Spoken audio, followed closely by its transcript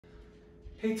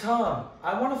Hey Tom,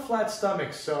 I want a flat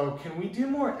stomach, so can we do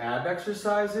more ab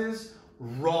exercises?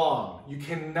 Wrong. You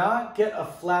cannot get a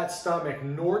flat stomach,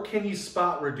 nor can you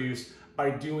spot reduce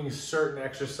by doing certain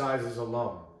exercises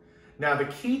alone. Now the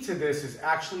key to this is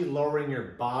actually lowering your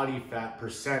body fat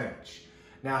percentage.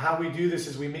 Now how we do this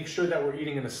is we make sure that we're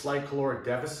eating in a slight caloric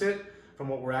deficit from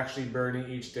what we're actually burning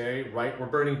each day, right? We're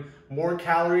burning more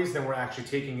calories than we're actually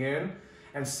taking in.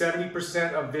 And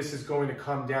 70% of this is going to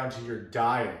come down to your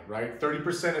diet, right?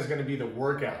 30% is going to be the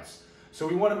workouts. So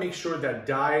we want to make sure that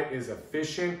diet is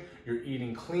efficient, you're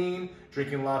eating clean,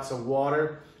 drinking lots of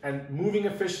water, and moving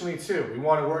efficiently too. We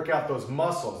want to work out those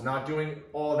muscles, not doing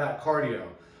all that cardio.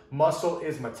 Muscle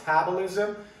is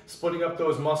metabolism, splitting up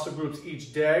those muscle groups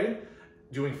each day,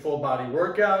 doing full body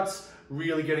workouts,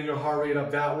 really getting your heart rate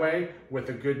up that way with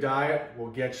a good diet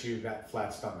will get you that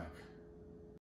flat stomach.